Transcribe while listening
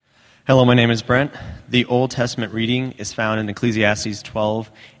Hello, my name is Brent. The Old Testament reading is found in Ecclesiastes 12,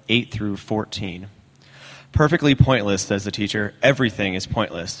 8 through 14. Perfectly pointless, says the teacher. Everything is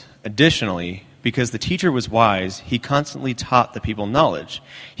pointless. Additionally, because the teacher was wise, he constantly taught the people knowledge.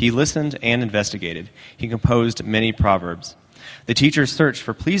 He listened and investigated. He composed many proverbs. The teacher searched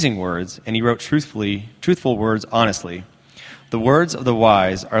for pleasing words, and he wrote truthful words honestly. The words of the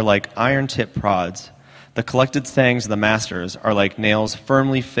wise are like iron-tipped prods. The collected sayings of the masters are like nails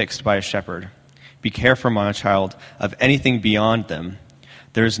firmly fixed by a shepherd. Be careful, my child, of anything beyond them.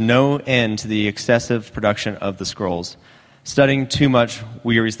 There is no end to the excessive production of the scrolls. Studying too much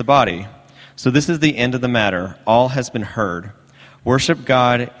wearies the body. So this is the end of the matter. All has been heard. Worship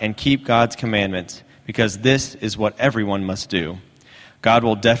God and keep God's commandments, because this is what everyone must do. God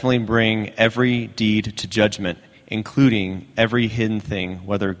will definitely bring every deed to judgment, including every hidden thing,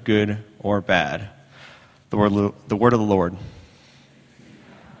 whether good or bad. The word of the Lord.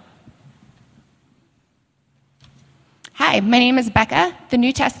 Hi, my name is Becca. The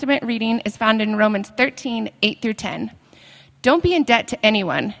New Testament reading is found in Romans 13, 8 through 10. Don't be in debt to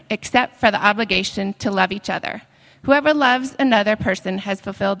anyone except for the obligation to love each other. Whoever loves another person has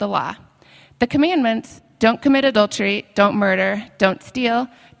fulfilled the law. The commandments: don't commit adultery, don't murder, don't steal,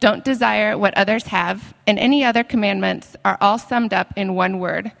 don't desire what others have, and any other commandments are all summed up in one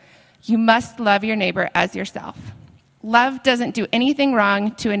word: you must love your neighbor as yourself. Love doesn't do anything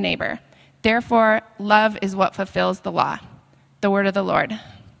wrong to a neighbor. Therefore, love is what fulfills the law. The word of the Lord.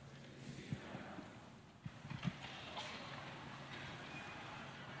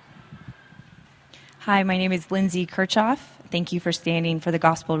 Hi, my name is Lindsay Kirchhoff. Thank you for standing for the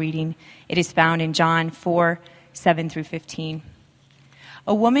gospel reading. It is found in John 4, 7 through 15.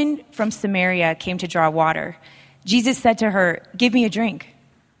 A woman from Samaria came to draw water. Jesus said to her, "Give me a drink,"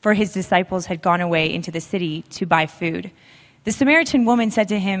 for his disciples had gone away into the city to buy food. The Samaritan woman said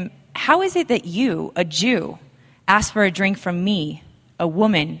to him, "How is it that you, a Jew, ask for a drink from me, a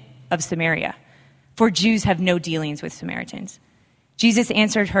woman of Samaria? For Jews have no dealings with Samaritans." Jesus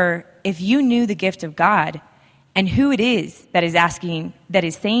answered her, "If you knew the gift of God and who it is that is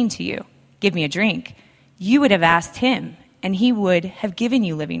saying to you, 'Give me a drink,' you would have asked him, and he would have given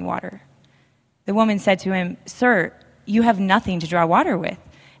you living water." The woman said to him, "Sir, you have nothing to draw water with,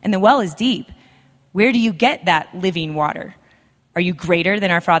 and the well is deep. Where do you get that living water? Are you greater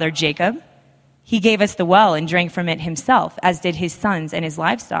than our father Jacob? He gave us the well and drank from it himself, as did his sons and his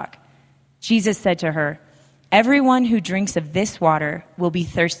livestock." Jesus said to her, "Everyone who drinks of this water will be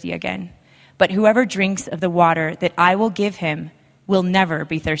thirsty again. But whoever drinks of the water that I will give him will never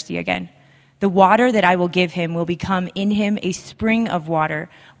be thirsty again. The water that I will give him will become in him a spring of water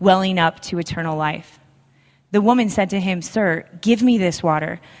welling up to eternal life." The woman said to him, "Sir, give me this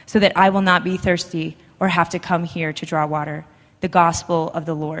water so that I will not be thirsty or have to come here to draw water." The gospel of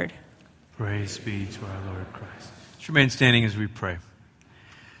the Lord. Praise be to our Lord Christ. Let's remain standing as we pray.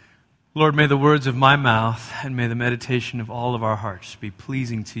 Lord, may the words of my mouth and may the meditation of all of our hearts be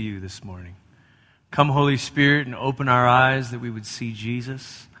pleasing to you this morning. Come, Holy Spirit, and open our eyes that we would see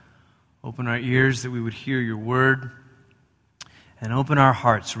Jesus. Open our ears that we would hear your word. And open our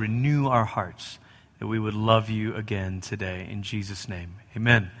hearts, renew our hearts, that we would love you again today. In Jesus' name,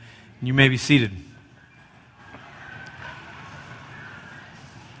 amen. And you may be seated.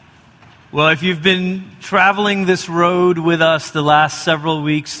 Well, if you've been traveling this road with us the last several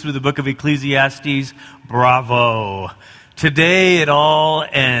weeks through the book of Ecclesiastes, bravo. Today it all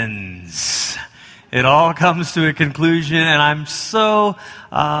ends. It all comes to a conclusion, and I'm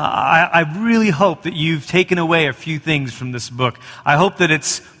I really hope that you've taken away a few things from this book. I hope that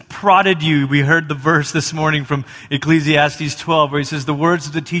it's prodded you. We heard the verse this morning from Ecclesiastes 12 where he says, "The words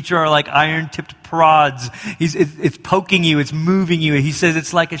of the teacher are like iron-tipped prods." It's poking you, it's moving you. He says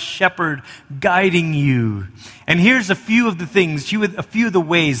it's like a shepherd guiding you. And here's a few of the things, a few of the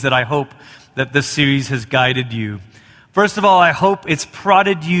ways that I hope that this series has guided you. First of all, I hope it's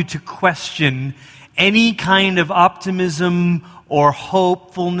prodded you to question any kind of optimism or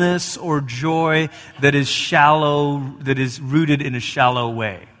hopefulness or joy that is shallow, that is rooted in a shallow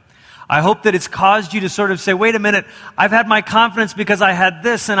way. I hope that it's caused you to sort of say, wait a minute, I've had my confidence because I had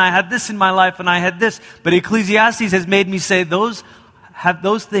this and I had this in my life and I had this. But Ecclesiastes has made me say those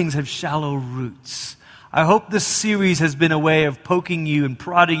things have shallow roots. I hope this series has been a way of poking you and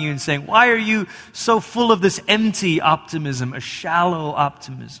prodding you and saying, why are you so full of this empty optimism, a shallow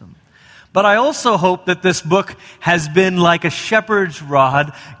optimism? But I also hope that this book has been like a shepherd's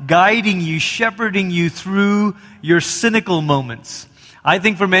rod, guiding you, shepherding you through your cynical moments. I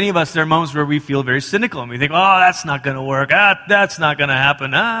think for many of us, there are moments where we feel very cynical and we think, oh, that's not going to work. That's not going to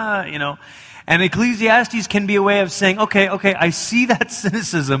happen. And Ecclesiastes can be a way of saying, okay, I see that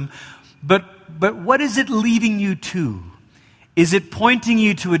cynicism, But what is it leading you to? Is it pointing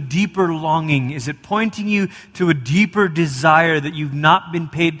you to a deeper longing? Is it pointing you to a deeper desire that you've not been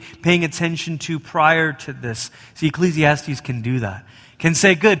paying attention to prior to this? See, Ecclesiastes can do that. Can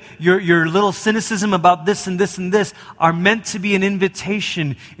say, good, your little cynicism about this and this and this are meant to be an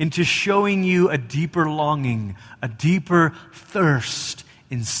invitation into showing you a deeper longing, a deeper thirst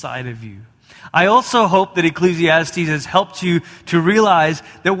inside of you. I also hope that Ecclesiastes has helped you to realize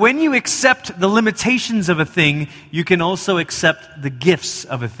that when you accept the limitations of a thing, you can also accept the gifts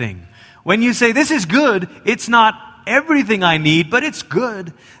of a thing. When you say, this is good, it's not everything I need, but it's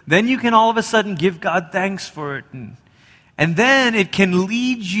good, then you can all of a sudden give God thanks for it. And then it can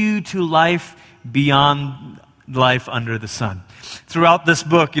lead you to life beyond life under the sun. Throughout this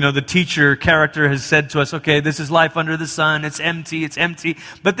book, the teacher character has said to us, okay, this is life under the sun, it's empty.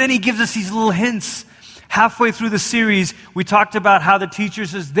 But then he gives us these little hints. Halfway through the series, we talked about how the teacher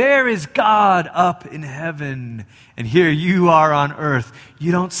says, there is God up in heaven, and here you are on earth.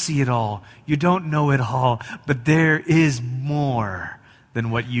 You don't see it all, you don't know it all, but there is more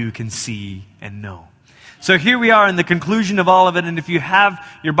than what you can see and know. So here we are in the conclusion of all of it, and if you have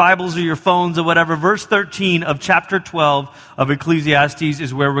your Bibles or your phones or whatever, verse 13 of chapter 12 of Ecclesiastes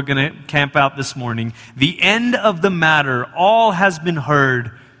is where we're going to camp out this morning. The end of the matter, all has been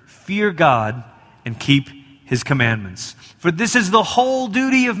heard. Fear God and keep His commandments. For this is the whole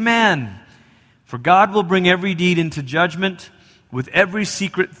duty of man. For God will bring every deed into judgment with every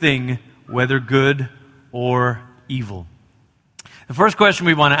secret thing, whether good or evil. The first question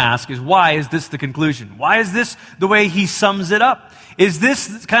we want to ask is, why is this the conclusion? Why is this the way he sums it up? Is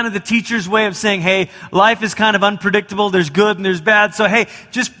this kind of the teacher's way of saying, hey, life is kind of unpredictable, there's good and there's bad, so hey,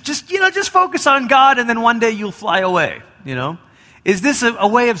 just focus on God and then one day you'll fly away, Is this a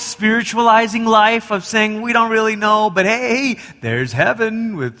way of spiritualizing life, of saying we don't really know, but hey, there's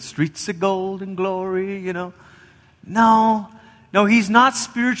heaven with streets of gold and glory, No, he's not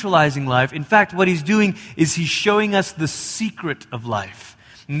spiritualizing life. In fact, what he's doing is he's showing us the secret of life.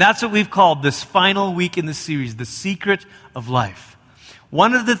 And that's what we've called this final week in the series, the secret of life.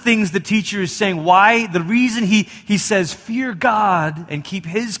 One of the things the teacher is saying, the reason he says, fear God and keep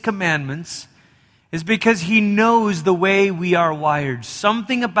His commandments, is because he knows the way we are wired.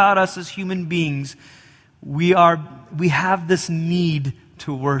 Something about us as human beings, we have this need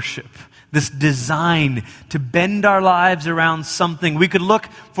to worship. This design to bend our lives around something. We could look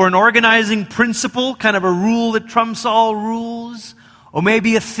for an organizing principle, kind of a rule that trumps all rules, or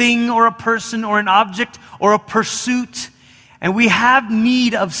maybe a thing or a person or an object or a pursuit. And we have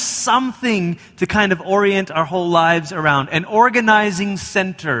need of something to kind of orient our whole lives around. An organizing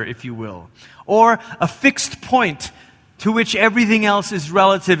center, if you will. Or a fixed point to which everything else is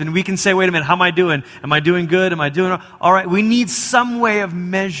relative, and we can say, wait a minute, how am I doing? Am I doing good? Am I doing all right? We need some way of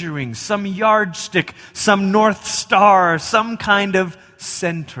measuring, some yardstick, some North Star, some kind of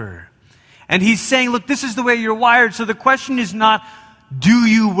center. And he's saying, look, this is the way you're wired, so the question is not, do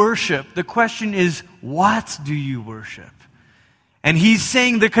you worship? The question is, what do you worship? And he's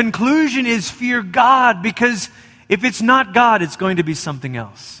saying the conclusion is fear God, because if it's not God, it's going to be something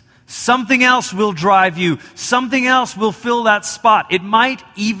else. Something else will drive you. Something else will fill that spot. It might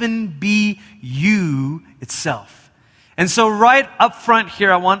even be you itself. And so right up front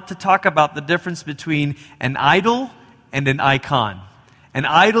here, I want to talk about the difference between an idol and an icon. An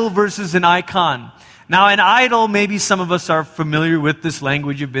idol versus an icon. Now, an idol, maybe some of us are familiar with this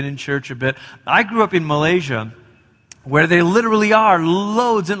language. You've been in church a bit. I grew up in Malaysia, where there literally are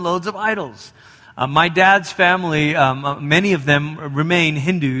loads and loads of idols. My dad's family, many of them remain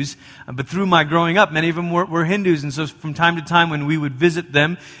Hindus, but through my growing up, many of them were Hindus. And so from time to time when we would visit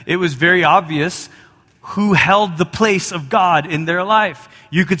them, it was very obvious who held the place of God in their life.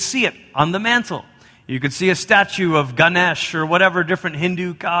 You could see it on the mantle. You could see a statue of Ganesh or whatever different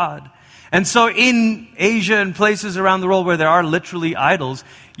Hindu god. And so in Asia and places around the world where there are literally idols,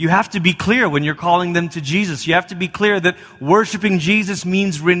 you have to be clear when you're calling them to Jesus. You have to be clear that worshiping Jesus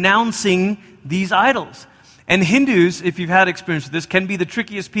means renouncing these idols. And Hindus, if you've had experience with this, can be the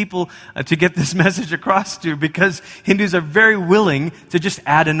trickiest people to get this message across to, because Hindus are very willing to just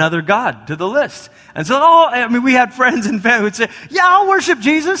add another god to the list. And so, we had friends and family who would say, yeah, I'll worship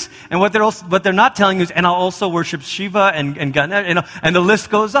Jesus. And what they're not telling you is, and I'll also worship Shiva and Ganesh, and the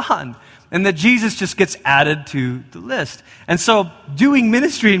list goes on. And that Jesus just gets added to the list. And so doing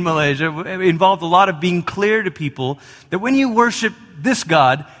ministry in Malaysia involved a lot of being clear to people that when you worship this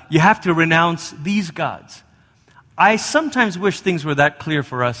God, you have to renounce these gods. I sometimes wish things were that clear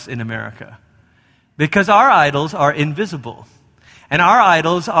for us in America, because our idols are invisible, and our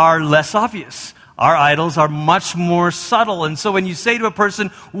idols are less obvious. Our idols are much more subtle. And so when you say to a person,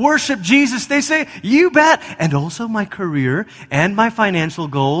 worship Jesus, they say, you bet. And also my career and my financial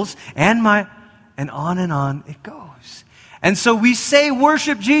goals and on it goes. And so we say,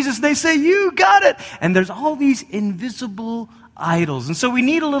 worship Jesus. They say, you got it. And there's all these invisible idols. And so we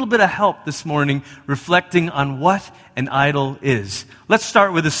need a little bit of help this morning reflecting on what an idol is. Let's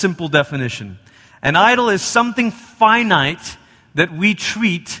start with a simple definition. An idol is something finite that we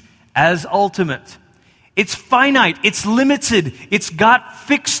treat as ultimate. It's finite, it's limited, it's got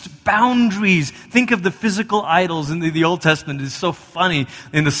fixed boundaries. Think of the physical idols in the Old Testament. It's so funny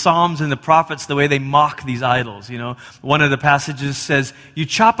in the Psalms and the prophets, the way they mock these idols. You know, one of the passages says, you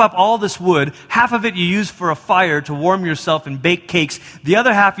chop up all this wood, half of it you use for a fire to warm yourself and bake cakes, the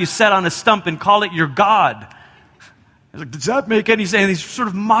other half you set on a stump and call it your God. Like, does that make any sense? And he's sort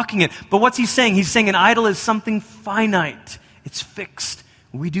of mocking it. But what's he saying? He's saying an idol is something finite. It's fixed.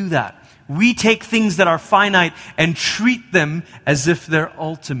 We do that. We take things that are finite and treat them as if they're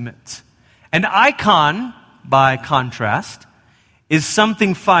ultimate. An icon, by contrast, is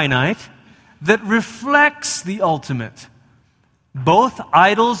something finite that reflects the ultimate. Both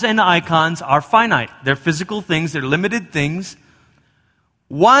idols and icons are finite. They're physical things, they're limited things.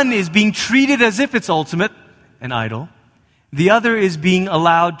 One is being treated as if it's ultimate, an idol. The other is being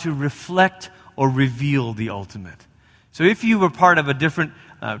allowed to reflect or reveal the ultimate. So if you were part of a different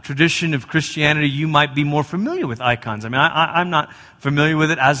tradition of Christianity, you might be more familiar with icons. I mean, I'm not familiar with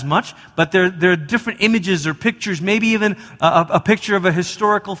it as much, but there are different images or pictures, maybe even a picture of a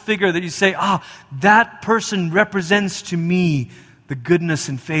historical figure that you say, that person represents to me the goodness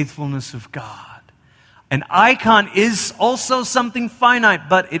and faithfulness of God. An icon is also something finite,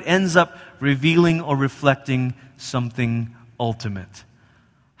 but it ends up revealing or reflecting something ultimate.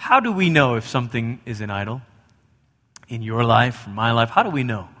 How do we know if something is an idol? In your life, in my life, how do we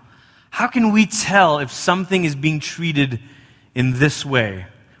know? How can we tell if something is being treated in this way?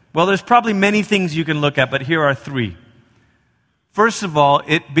 Well, there's probably many things you can look at, but here are three. First of all,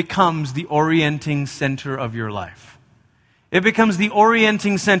 it becomes the orienting center of your life. It becomes the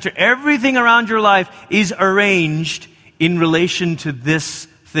orienting center. Everything around your life is arranged in relation to this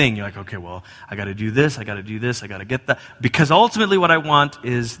thing. You're like, okay, well, I got to do this, I got to do this, I got to get that, because ultimately what I want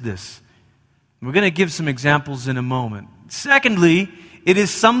is this. We're going to give some examples in a moment. Secondly, it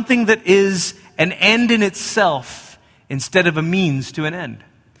is something that is an end in itself instead of a means to an end.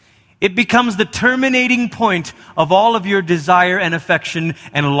 It becomes the terminating point of all of your desire and affection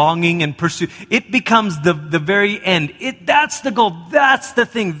and longing and pursuit. It becomes the very end. That's the goal. That's the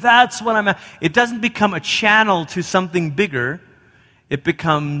thing. That's what I'm at. It doesn't become a channel to something bigger. It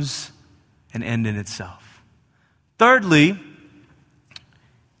becomes an end in itself. Thirdly,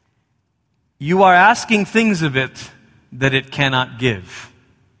 you are asking things of it that it cannot give.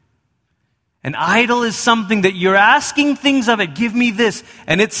 An idol is something that you're asking things of it. Give me this.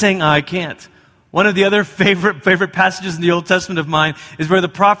 And it's saying, I can't. One of the other favorite passages in the Old Testament of mine is where the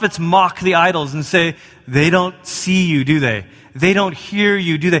prophets mock the idols and say, they don't see you, do they? They don't hear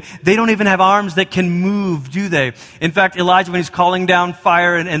you, do they? They don't even have arms that can move, do they? In fact, Elijah, when he's calling down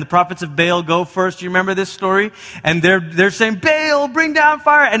fire and the prophets of Baal go first, do you remember this story? And they're saying, Baal, bring down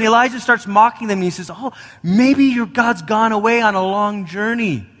fire. And Elijah starts mocking them and he says, maybe your God's gone away on a long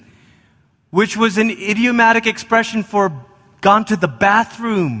journey, which was an idiomatic expression for gone to the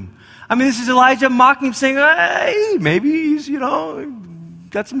bathroom. I mean, this is Elijah mocking him, saying, hey, maybe he's,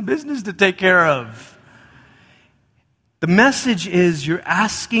 got some business to take care of. The message is you're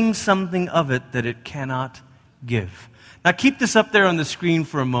asking something of it that it cannot give. Now keep this up there on the screen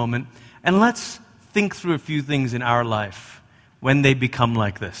for a moment, and let's think through a few things in our life when they become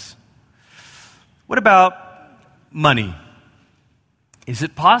like this. What about money? Is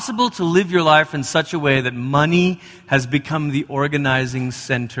it possible to live your life in such a way that money has become the organizing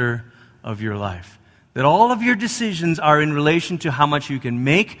center of your life? That all of your decisions are in relation to how much you can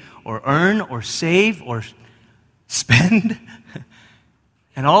make or earn or save or spend,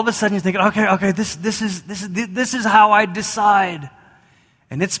 and all of a sudden you're thinking, okay, this is how I decide,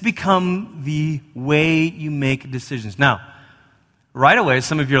 and it's become the way you make decisions. Now, right away,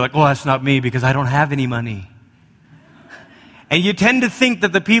 some of you are like, that's not me because I don't have any money, and you tend to think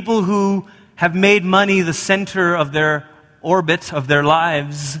that the people who have made money the center of their orbit of their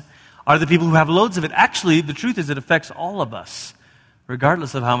lives are the people who have loads of it. Actually, the truth is it affects all of us,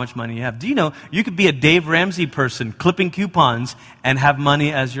 regardless of how much money you have. Do you know you could be a Dave Ramsey person clipping coupons and have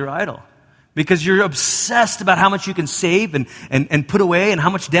money as your idol? Because you're obsessed about how much you can save and put away and how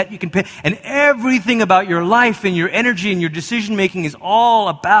much debt you can pay. And everything about your life and your energy and your decision making is all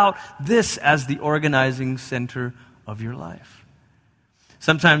about this as the organizing center of your life.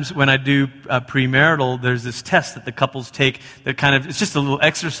 Sometimes when I do premarital, there's this test that the couples take that it's just a little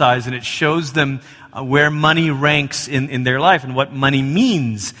exercise, and it shows them where money ranks in their life and what money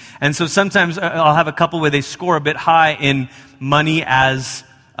means. And so sometimes I'll have a couple where they score a bit high in money as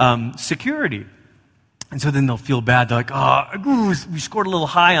security. And so then they'll feel bad. They're like, oh, we scored a little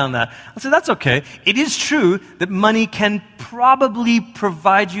high on that. I say, that's okay. It is true that money can probably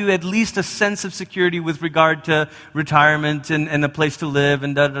provide you at least a sense of security with regard to retirement and a place to live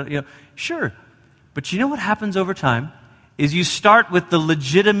and Sure. But you know what happens over time is you start with the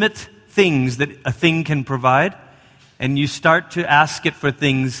legitimate things that a thing can provide, and you start to ask it for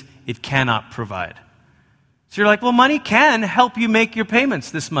things it cannot provide. So you're like, well, money can help you make your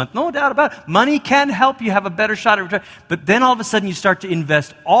payments this month. No doubt about it. Money can help you have a better shot at retirement. But then all of a sudden you start to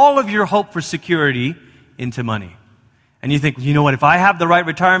invest all of your hope for security into money. And you think, you know what, if I have the right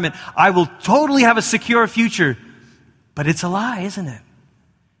retirement, I will totally have a secure future. But it's a lie, isn't it?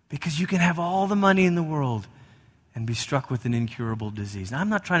 Because you can have all the money in the world and be struck with an incurable disease. Now, I'm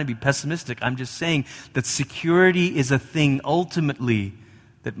not trying to be pessimistic. I'm just saying that security is a thing ultimately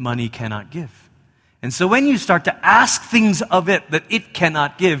that money cannot give. And so when you start to ask things of it that it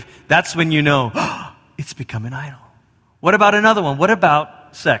cannot give, that's when you know, it's become an idol. What about another one? What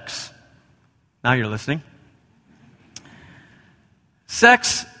about sex? Now you're listening.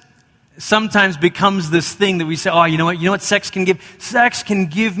 Sex sometimes becomes this thing that we say, you know what sex can give? Sex can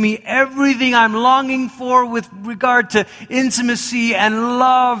give me everything I'm longing for with regard to intimacy and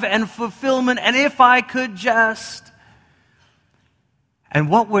love and fulfillment, and if I could just... And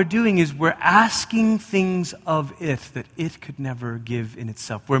what we're doing is we're asking things of it that it could never give in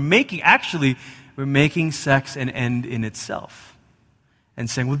itself. We're making sex an end in itself. And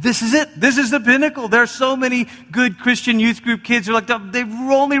saying, well, this is it. This is the pinnacle. There are so many good Christian youth group kids who are like, the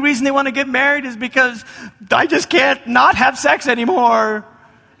only reason they want to get married is because I just can't not have sex anymore.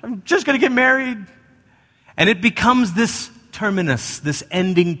 I'm just going to get married. And it becomes this terminus, this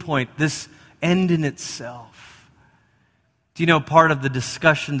ending point, this end in itself. Do you know part of the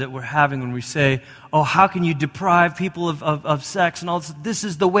discussion that we're having when we say, how can you deprive people of sex and all this? This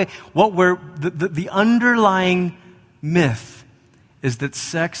is the way. The underlying myth is that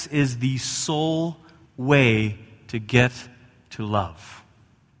sex is the sole way to get to love.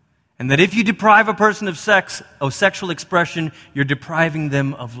 And that if you deprive a person of sex, of sexual expression, you're depriving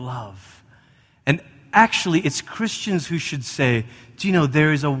them of love. And actually, it's Christians who should say, do you know,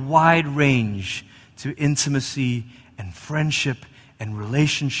 there is a wide range to intimacy and friendship and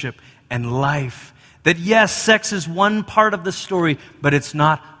relationship and life. That yes, sex is one part of the story, but it's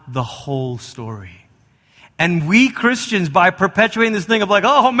not the whole story. And we Christians, by perpetuating this thing of like,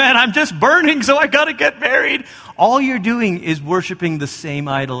 oh man, I'm just burning, so I gotta get married, all you're doing is worshiping the same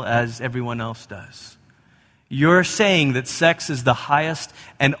idol as everyone else does. You're saying that sex is the highest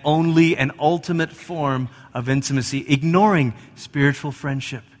and only and ultimate form of intimacy, ignoring spiritual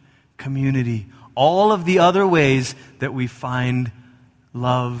friendship, community, all of the other ways that we find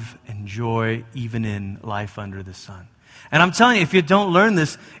love and joy even in life under the sun. And I'm telling you, if you don't learn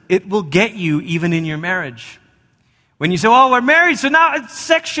this, it will get you even in your marriage. When you say, we're married, so now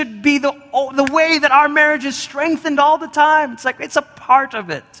sex should be the way that our marriage is strengthened all the time. It's like, it's a part of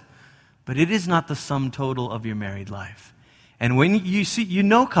it. But it is not the sum total of your married life. And when you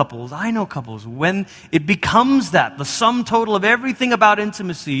know couples, I know couples, when it becomes that, the sum total of everything about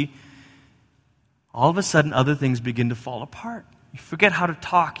intimacy, all of a sudden, other things begin to fall apart. You forget how to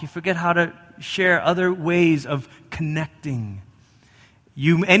talk. You forget how to share other ways of connecting.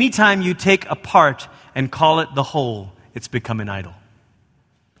 Anytime you take a part and call it the whole, it's become an idol.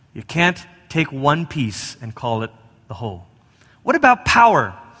 You can't take one piece and call it the whole. What about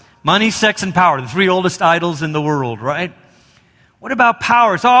power? Money, sex, and power, the three oldest idols in the world, right? What about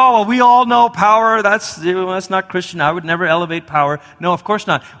power? So, we all know power. That's not Christian. I would never elevate power. No, of course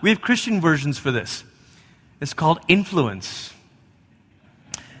not. We have Christian versions for this. It's called influence.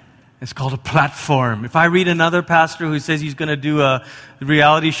 It's called a platform. If I read another pastor who says he's going to do a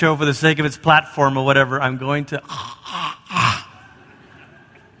reality show for the sake of its platform or whatever, I'm going to...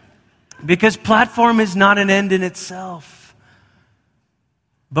 Because platform is not an end in itself.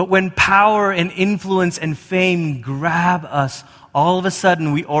 But when power and influence and fame grab us, all of a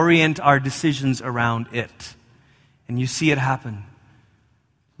sudden we orient our decisions around it. And you see it happen.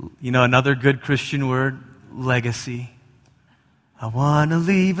 You know, another good Christian word, legacy. I want to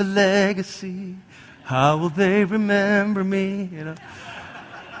leave a legacy. How will they remember me? You know,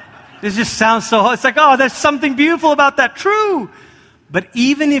 this just sounds so, it's like, there's something beautiful about that. True. But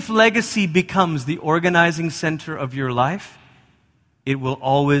even if legacy becomes the organizing center of your life, it will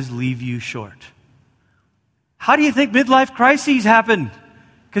always leave you short. How do you think midlife crises happen?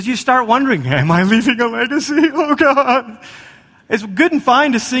 Because you start wondering, am I leaving a legacy? Oh, God. It's good and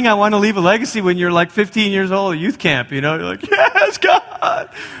fine to sing, I want to leave a legacy when you're like 15 years old at youth camp, You're like, yes, God.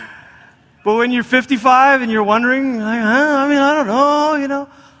 But when you're 55 and you're wondering, I don't know,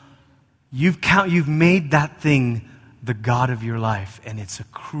 You've made that thing the God of your life, and it's a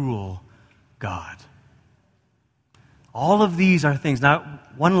cruel God. All of these are things. Now,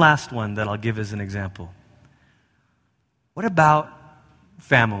 one last one that I'll give as an example. What about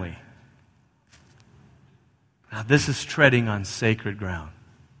family? Now, this is treading on sacred ground.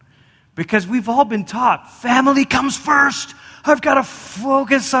 Because we've all been taught, family comes first. I've got to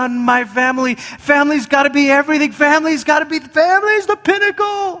focus on my family. Family's got to be everything. Family's the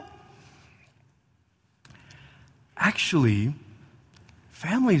pinnacle. Actually,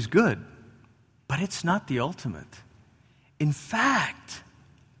 family's good, but it's not the ultimate. In fact,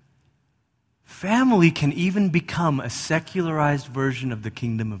 family can even become a secularized version of the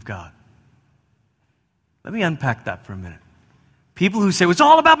kingdom of God. Let me unpack that for a minute. People who say, well, it's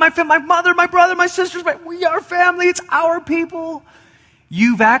all about my family, my mother, my brother, my sisters, we are family, it's our people.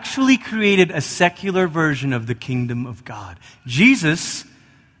 You've actually created a secular version of the kingdom of God. Jesus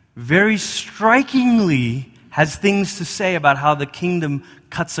very strikingly has things to say about how the kingdom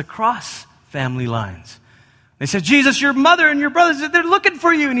cuts across family lines. They said, Jesus, your mother and your brothers, they're looking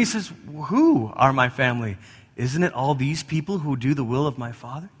for you. And he says, who are my family? Isn't it all these people who do the will of my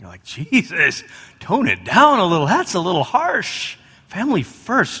Father? You're like, Jesus, tone it down a little. That's a little harsh. Family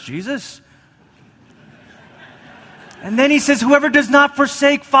first, Jesus. And then he says, whoever does not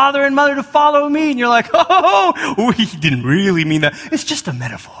forsake father and mother to follow me. And you're like, oh, he didn't really mean that. It's just a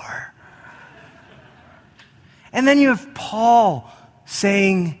metaphor. And then you have Paul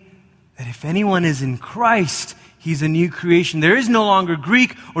saying that if anyone is in Christ, he's a new creation. There is no longer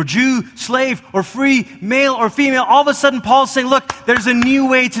Greek or Jew, slave or free, male or female. All of a sudden, Paul's saying, look, there's a new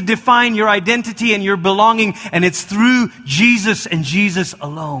way to define your identity and your belonging, and it's through Jesus and Jesus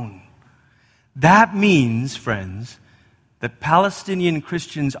alone. That means, friends, that Palestinian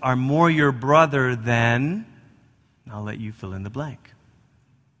Christians are more your brother than, I'll let you fill in the blank.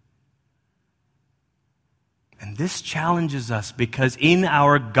 And this challenges us because in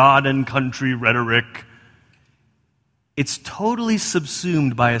our God and country rhetoric, it's totally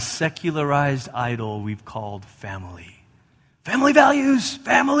subsumed by a secularized idol we've called family. Family values,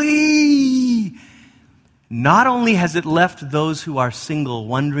 family. Not only has it left those who are single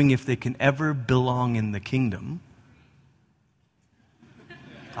wondering if they can ever belong in the kingdom,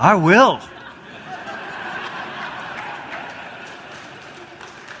 I will.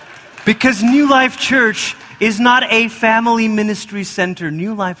 Because New Life Church is not a family ministry center.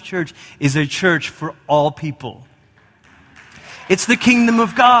 New Life Church is a church for all people. It's the kingdom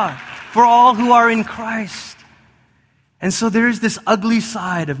of God for all who are in Christ. And so there is this ugly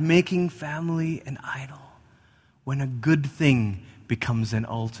side of making family an idol when a good thing becomes an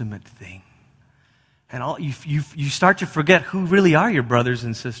ultimate thing. And you start to forget who really are your brothers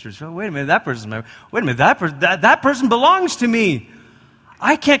and sisters. Oh, wait a minute, that person belongs to me.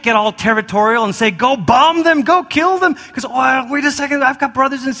 I can't get all territorial and say, go bomb them, go kill them. Because, wait a second, I've got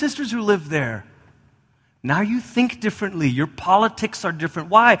brothers and sisters who live there. Now you think differently. Your politics are different.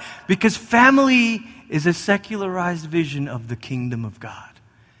 Why? Because family is a secularized vision of the kingdom of God.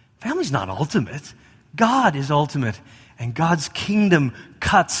 Family's not ultimate. God is ultimate. And God's kingdom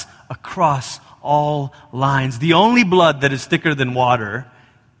cuts across all lines. The only blood that is thicker than water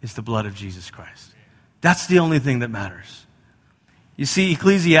is the blood of Jesus Christ. That's the only thing that matters. You see,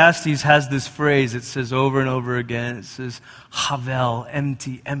 Ecclesiastes has this phrase. It says over and over again, it says, Havel,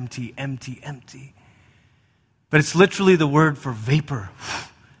 empty, empty, empty, empty. But it's literally the word for vapor,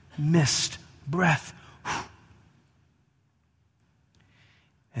 mist, breath.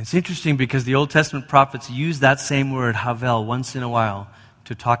 And it's interesting because the Old Testament prophets use that same word, Havel, once in a while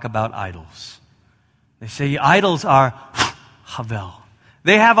to talk about idols. They say idols are Havel.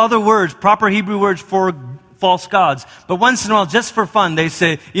 They have other words, proper Hebrew words for false gods. But once in a while, just for fun, they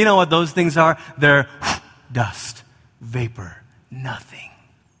say, you know what those things are? They're dust, vapor, nothing.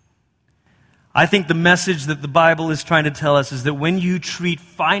 I think the message that the Bible is trying to tell us is that when you treat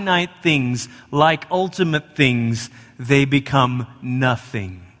finite things like ultimate things, they become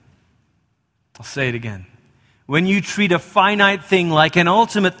nothing. I'll say it again. When you treat a finite thing like an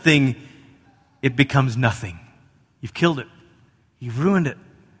ultimate thing, it becomes nothing. You've killed it. You've ruined it.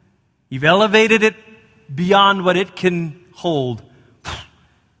 You've elevated it beyond what it can hold,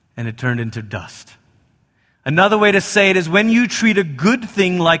 and it turned into dust. Another way to say it is when you treat a good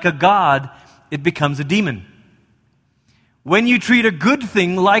thing like a god, it becomes a demon. When you treat a good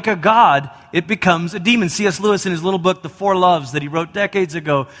thing like a god, it becomes a demon. C.S. Lewis, in his little book, The Four Loves, that he wrote decades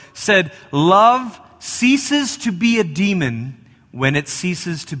ago, said, love ceases to be a demon when it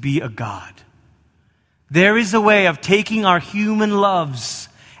ceases to be a god. There is a way of taking our human loves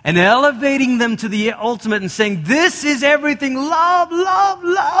and elevating them to the ultimate and saying, this is everything. Love, love,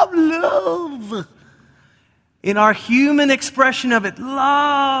 love, love. In our human expression of it,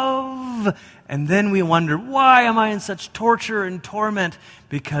 love. And then we wonder, why am I in such torture and torment?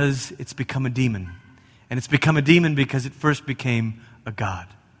 Because it's become a demon. And it's become a demon because it first became a god.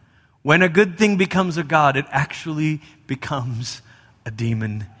 When a good thing becomes a god, it actually becomes a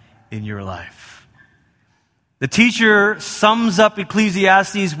demon in your life. The teacher sums up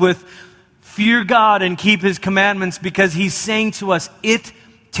Ecclesiastes with, fear God and keep His commandments, because he's saying to us, it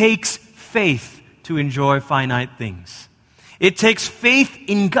takes faith to enjoy finite things. It takes faith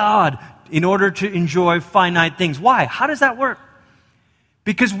in God in order to enjoy finite things. Why? How does that work?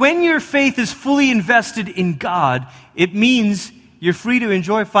 Because when your faith is fully invested in God, it means you're free to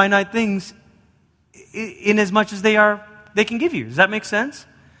enjoy finite things in as much as they can give you. Does that make sense?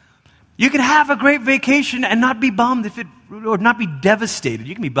 You can have a great vacation and not be bummed or not be devastated.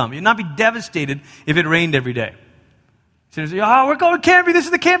 You can be bummed. You'll not be devastated if it rained every day. So you say, oh, we're going camping. This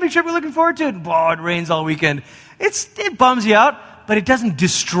is the camping trip we're looking forward to. Oh, it rains all weekend. It bums you out, but it doesn't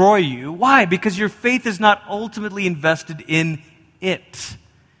destroy you. Why? Because your faith is not ultimately invested in it.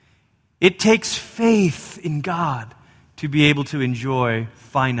 It takes faith in God to be able to enjoy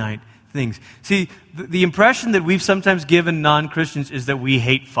finite things. See, the impression that we've sometimes given non-Christians is that we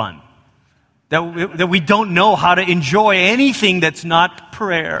hate fun. That we don't know how to enjoy anything that's not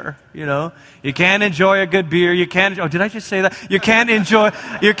prayer, you know. You can't enjoy a good beer. You can't. Oh, did I just say that? You can't enjoy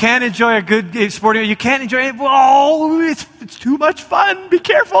a good sporting. You can't enjoy it. Oh, it's too much fun. Be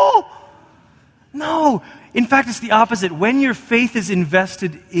careful. No. In fact, it's the opposite. When your faith is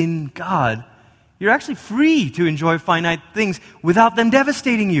invested in God, you're actually free to enjoy finite things without them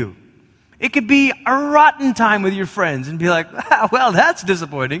devastating you. It could be a rotten time with your friends and be like, well, that's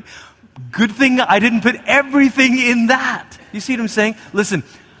disappointing. Good thing I didn't put everything in that. You see what I'm saying? Listen,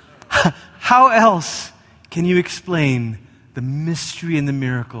 how else can you explain the mystery and the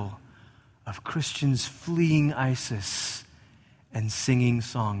miracle of Christians fleeing ISIS and singing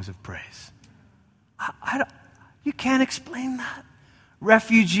songs of praise? You can't explain that.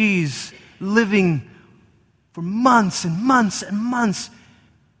 Refugees living for months and months and months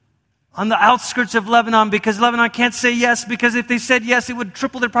on the outskirts of Lebanon, because Lebanon can't say yes, because if they said yes, it would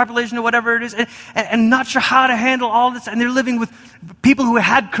triple their population or whatever it is, and not sure how to handle all this. And they're living with people who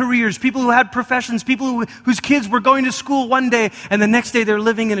had careers, people who had professions, people whose kids were going to school one day, and the next day they're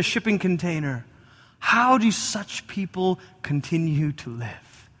living in a shipping container. How do such people continue to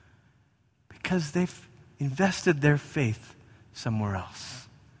live? Because they've invested their faith somewhere else.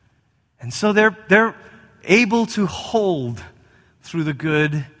 And so they're able to hold through the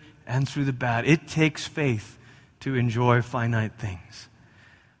good and through the bad. It takes faith to enjoy finite things.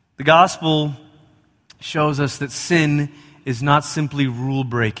 The gospel shows us that sin is not simply rule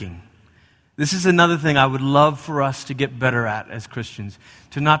breaking. This is another thing I would love for us to get better at as Christians,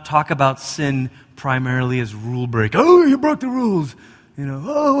 to not talk about sin primarily as rule breaking. Oh, you broke the rules.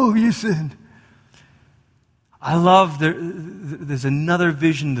 Oh, you sinned. I love there's another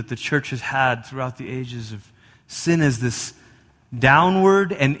vision that the church has had throughout the ages of sin as this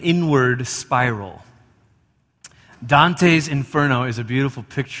downward and inward spiral. Dante's Inferno is a beautiful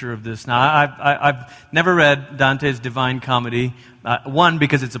picture of this. Now, I've never read Dante's Divine Comedy. One,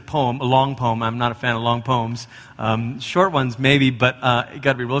 because it's a long poem. I'm not a fan of long poems. Short ones, maybe, but it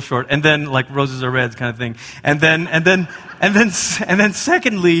got to be real short. And then, like Roses Are Reds kind of thing. And then,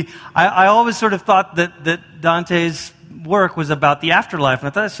 secondly, I always sort of thought that Dante's work was about the afterlife, and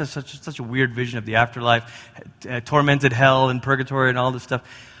I thought it's just such a weird vision of the afterlife, tormented hell and purgatory and all this stuff.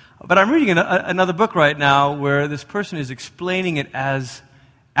 But I'm reading another book right now where this person is explaining it as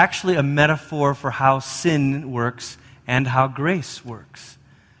actually a metaphor for how sin works and how grace works.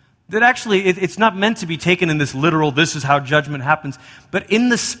 That actually it's not meant to be taken in this literal, this is how judgment happens, but in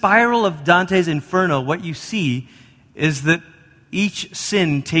the spiral of Dante's Inferno, what you see is that each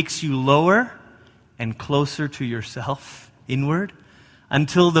sin takes you lower and closer to yourself, inward,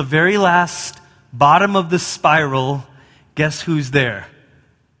 until the very last bottom of the spiral, guess who's there?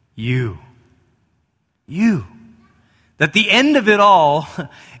 You. That the end of it all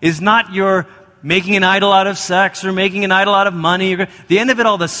is not your making an idol out of sex or making an idol out of money. The end of it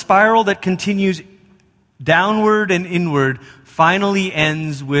all, the spiral that continues downward and inward, finally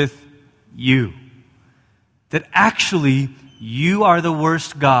ends with you. That actually, you are the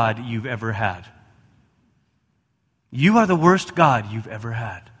worst God you've ever had. You are the worst God you've ever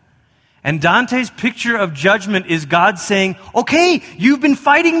had. And Dante's picture of judgment is God saying, okay, you've been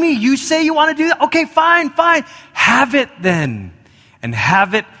fighting me. You say you want to do that. Okay, fine. Have it then. And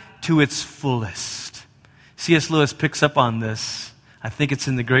have it to its fullest. C.S. Lewis picks up on this. I think it's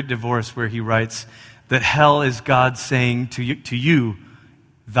in The Great Divorce where he writes that hell is God saying to you,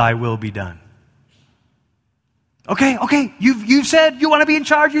 thy will be done. Okay, you've said you want to be in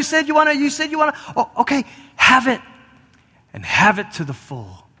charge. You said you want to. Oh, okay, have it. And have it to the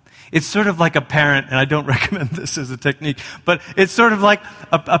full. It's sort of like a parent, and I don't recommend this as a technique, but it's sort of like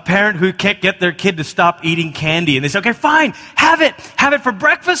a parent who can't get their kid to stop eating candy. And they say, okay, fine, have it. Have it for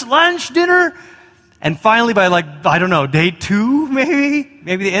breakfast, lunch, dinner. And finally by day 2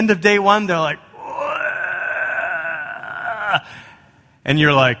 maybe the end of day 1, they're like, "Wah." And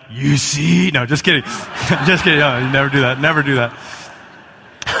you're like, you see? No, just kidding. Just kidding. No, you never do that.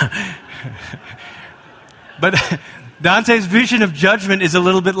 But Dante's vision of judgment is a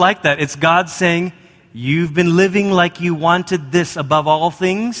little bit like that. It's God saying, you've been living like you wanted this above all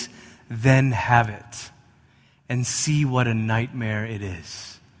things, then have it. And see what a nightmare it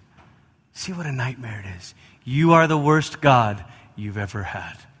is. See what a nightmare it is. You are the worst God you've ever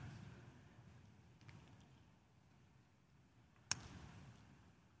had.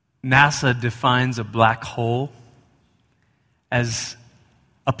 NASA defines a black hole as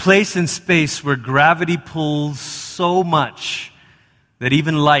a place in space where gravity pulls so much that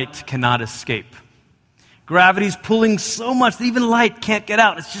even light cannot escape. Gravity's pulling so much that even light can't get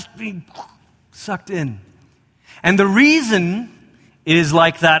out. It's just being sucked in. And the reason it is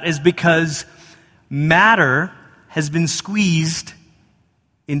like that is because matter has been squeezed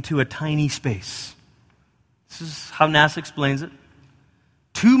into a tiny space. This is how NASA explains it.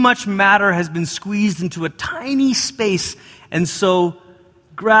 Too much matter has been squeezed into a tiny space, and so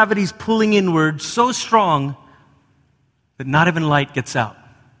gravity's pulling inward so strong that not even light gets out.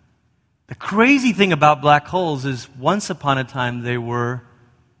 The crazy thing about black holes is once upon a time they were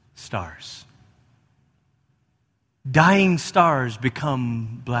stars. Dying stars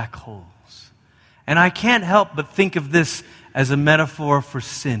become black holes. And I can't help but think of this as a metaphor for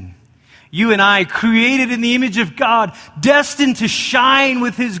sin. You and I, created in the image of God, destined to shine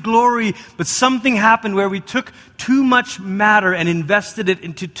with His glory, but something happened where we took too much matter and invested it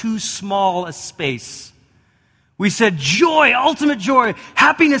into too small a space. We said joy, ultimate joy,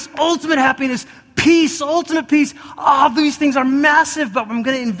 happiness, ultimate happiness, peace, ultimate peace. These things are massive, but I'm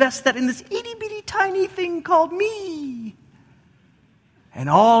going to invest that in this itty-bitty tiny thing called me. And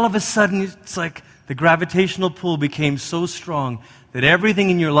all of a sudden, it's like the gravitational pull became so strong that everything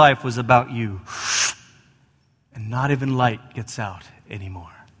in your life was about you. And not even light gets out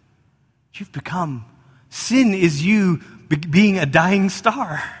anymore. You've become, sin is you being a dying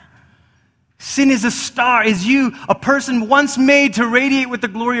star. Sin is a star, is you, a person once made to radiate with the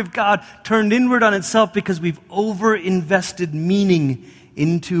glory of God, turned inward on itself because we've over-invested meaning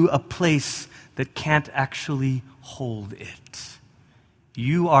into a place that can't actually hold it.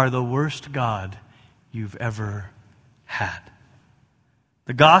 You are the worst God you've ever had.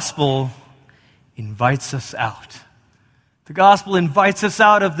 The gospel invites us out. The gospel invites us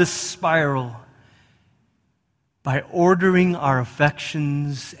out of this spiral by ordering our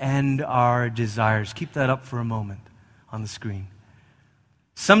affections and our desires. Keep that up for a moment on the screen.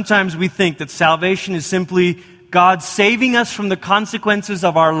 Sometimes we think that salvation is simply God saving us from the consequences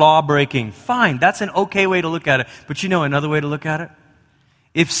of our law breaking. Fine, that's an okay way to look at it. But you know another way to look at it?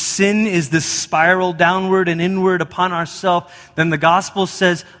 If sin is this spiral downward and inward upon ourselves, then the gospel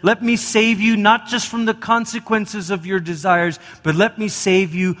says, let me save you not just from the consequences of your desires, but let me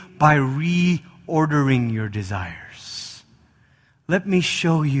save you by reordering your desires. Let me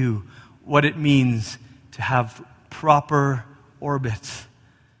show you what it means to have proper orbit,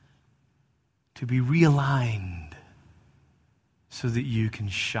 to be realigned so that you can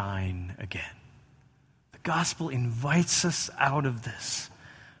shine again. The gospel invites us out of this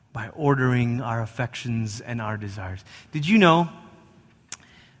by ordering our affections and our desires. Did you know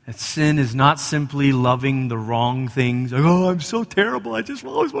that sin is not simply loving the wrong things? Like, I'm so terrible, I just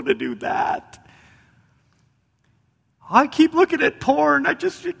always want to do that. I keep looking at porn, I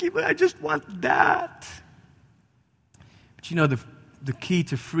just want that. But you know, the key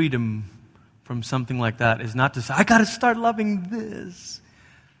to freedom from something like that is not to say, I got to start loving this,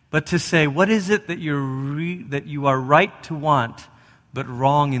 but to say, what is it that that you are right to want, but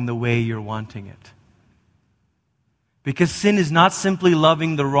wrong in the way you're wanting it? Because sin is not simply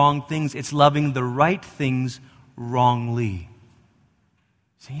loving the wrong things, it's loving the right things wrongly.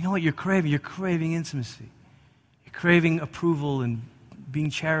 So you know what you're craving? You're craving intimacy. You're craving approval and being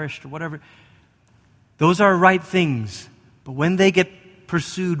cherished or whatever. Those are right things, but when they get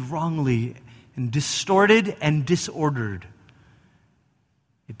pursued wrongly and distorted and disordered,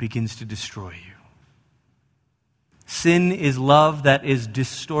 it begins to destroy you. Sin is love that is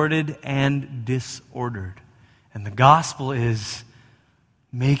distorted and disordered. And the gospel is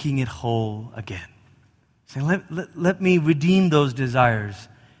making it whole again. Saying, let me redeem those desires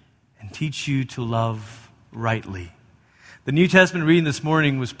and teach you to love rightly. The New Testament reading this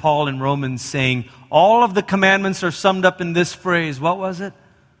morning was Paul in Romans saying, all of the commandments are summed up in this phrase. What was it?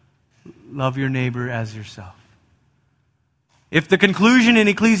 Love your neighbor as yourself. If the conclusion in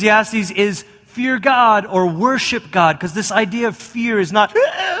Ecclesiastes is fear God or worship God, because this idea of fear is not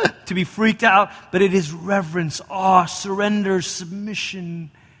to be freaked out, but it is reverence, awe, surrender, submission.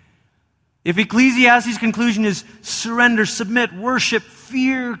 If Ecclesiastes' conclusion is surrender, submit, worship,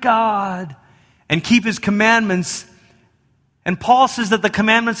 fear God, and keep His commandments, and Paul says that the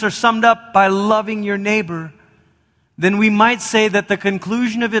commandments are summed up by loving your neighbor, then we might say that the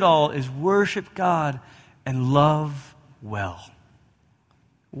conclusion of it all is worship God and love well.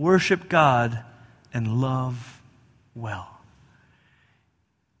 Worship God and love well.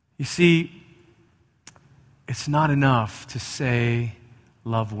 You see, it's not enough to say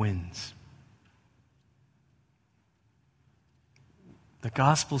love wins. The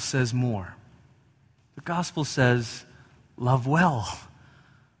gospel says more. The gospel says love well.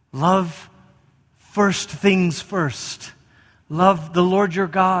 Love first things first. Love the Lord your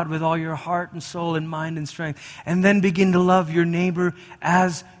God with all your heart and soul and mind and strength. And then begin to love your neighbor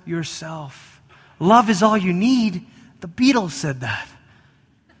as yourself. Love is all you need. The Beatles said that.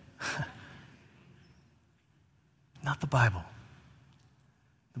 Not the Bible.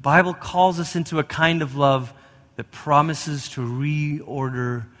 The Bible calls us into a kind of love that promises to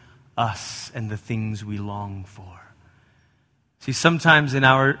reorder us and the things we long for. See, sometimes in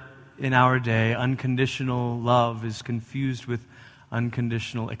our day, unconditional love is confused with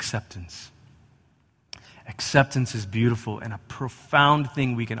unconditional acceptance. Acceptance is beautiful and a profound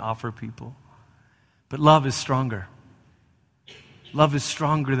thing we can offer people. But love is stronger. Love is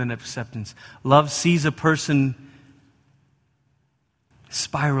stronger than acceptance. Love sees a person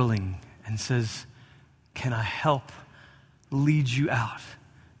spiraling and says, can I help lead you out?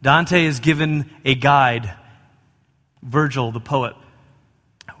 Dante is given a guide, Virgil, the poet,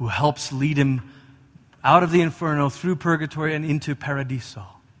 who helps lead him out of the inferno, through purgatory, and into paradiso.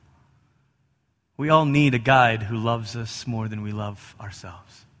 We all need a guide who loves us more than we love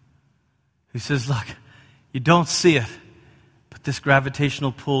ourselves. Who says, look, you don't see it, but this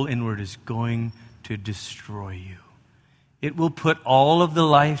gravitational pull inward is going to destroy you. It will put all of the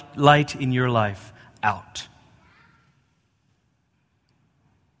light in your life out.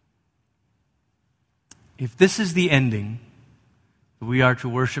 If this is the ending, we are to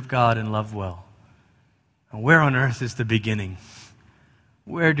worship God and love well. And where on earth is the beginning?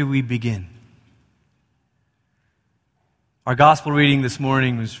 Where do we begin? Our gospel reading this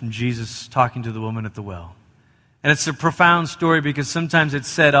morning was from Jesus talking to the woman at the well. And it's a profound story because sometimes it's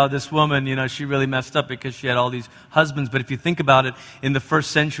said, oh, this woman, she really messed up because she had all these husbands. But if you think about it, in the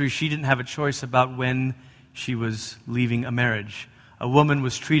first century, she didn't have a choice about when she was leaving a marriage. A woman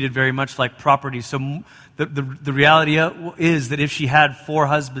was treated very much like property. So the reality is that if she had 4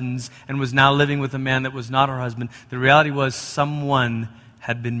 husbands and was now living with a man that was not her husband, the reality was someone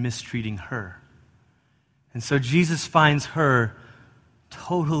had been mistreating her. And so Jesus finds her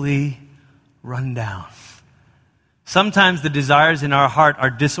totally run down. Sometimes the desires in our heart are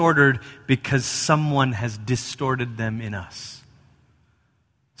disordered because someone has distorted them in us.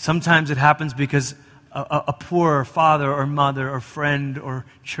 Sometimes it happens because a poor father or mother or friend or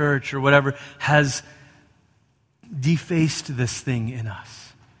church or whatever has defaced this thing in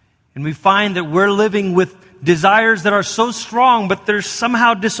us. And we find that we're living with desires that are so strong, but they're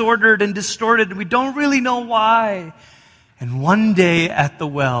somehow disordered and distorted, and we don't really know why. And one day at the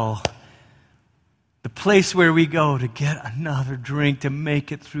well, the place where we go to get another drink, to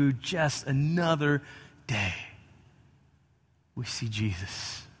make it through just another day, we see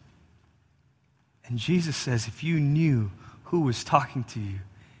Jesus. And Jesus says, if you knew who was talking to you,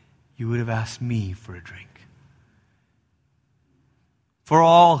 you would have asked me for a drink. For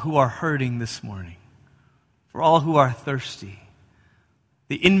all who are hurting this morning, for all who are thirsty,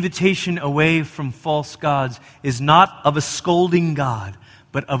 the invitation away from false gods is not of a scolding God,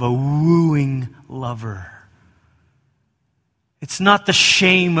 but of a wooing lover. It's not the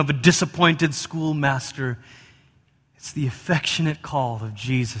shame of a disappointed schoolmaster. It's the affectionate call of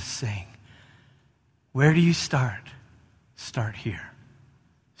Jesus saying, where do you start? Start here.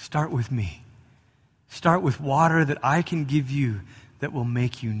 Start with me. Start with water that I can give you that will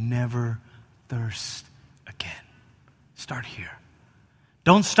make you never thirst Start here.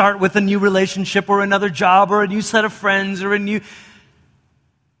 Don't start with a new relationship or another job or a new set of friends or a new...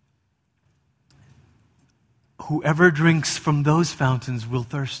 Whoever drinks from those fountains will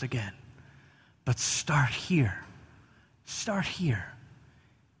thirst again. But start here. Start here.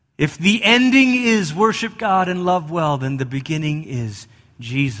 If the ending is worship God and love well, then the beginning is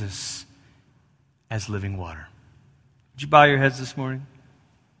Jesus as living water. Would you bow your heads this morning?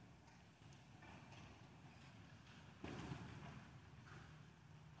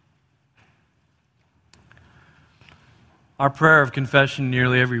 Our prayer of confession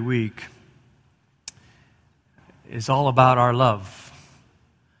nearly every week is all about our love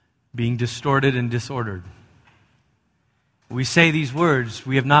being distorted and disordered. We say these words,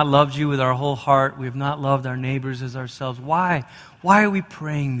 we have not loved you with our whole heart, we have not loved our neighbors as ourselves. Why? Why are we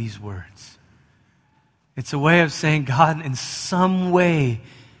praying these words? It's a way of saying, God, in some way,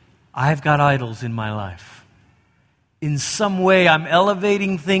 I've got idols in my life. In some way, I'm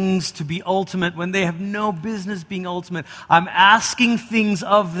elevating things to be ultimate when they have no business being ultimate. I'm asking things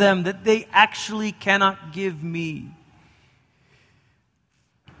of them that they actually cannot give me.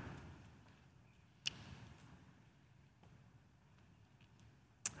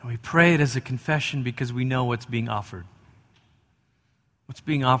 And we pray it as a confession because we know what's being offered. What's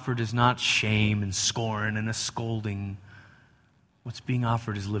being offered is not shame and scorn and a scolding. What's being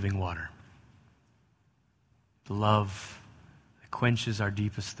offered is living water. The love that quenches our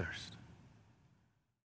deepest thirst.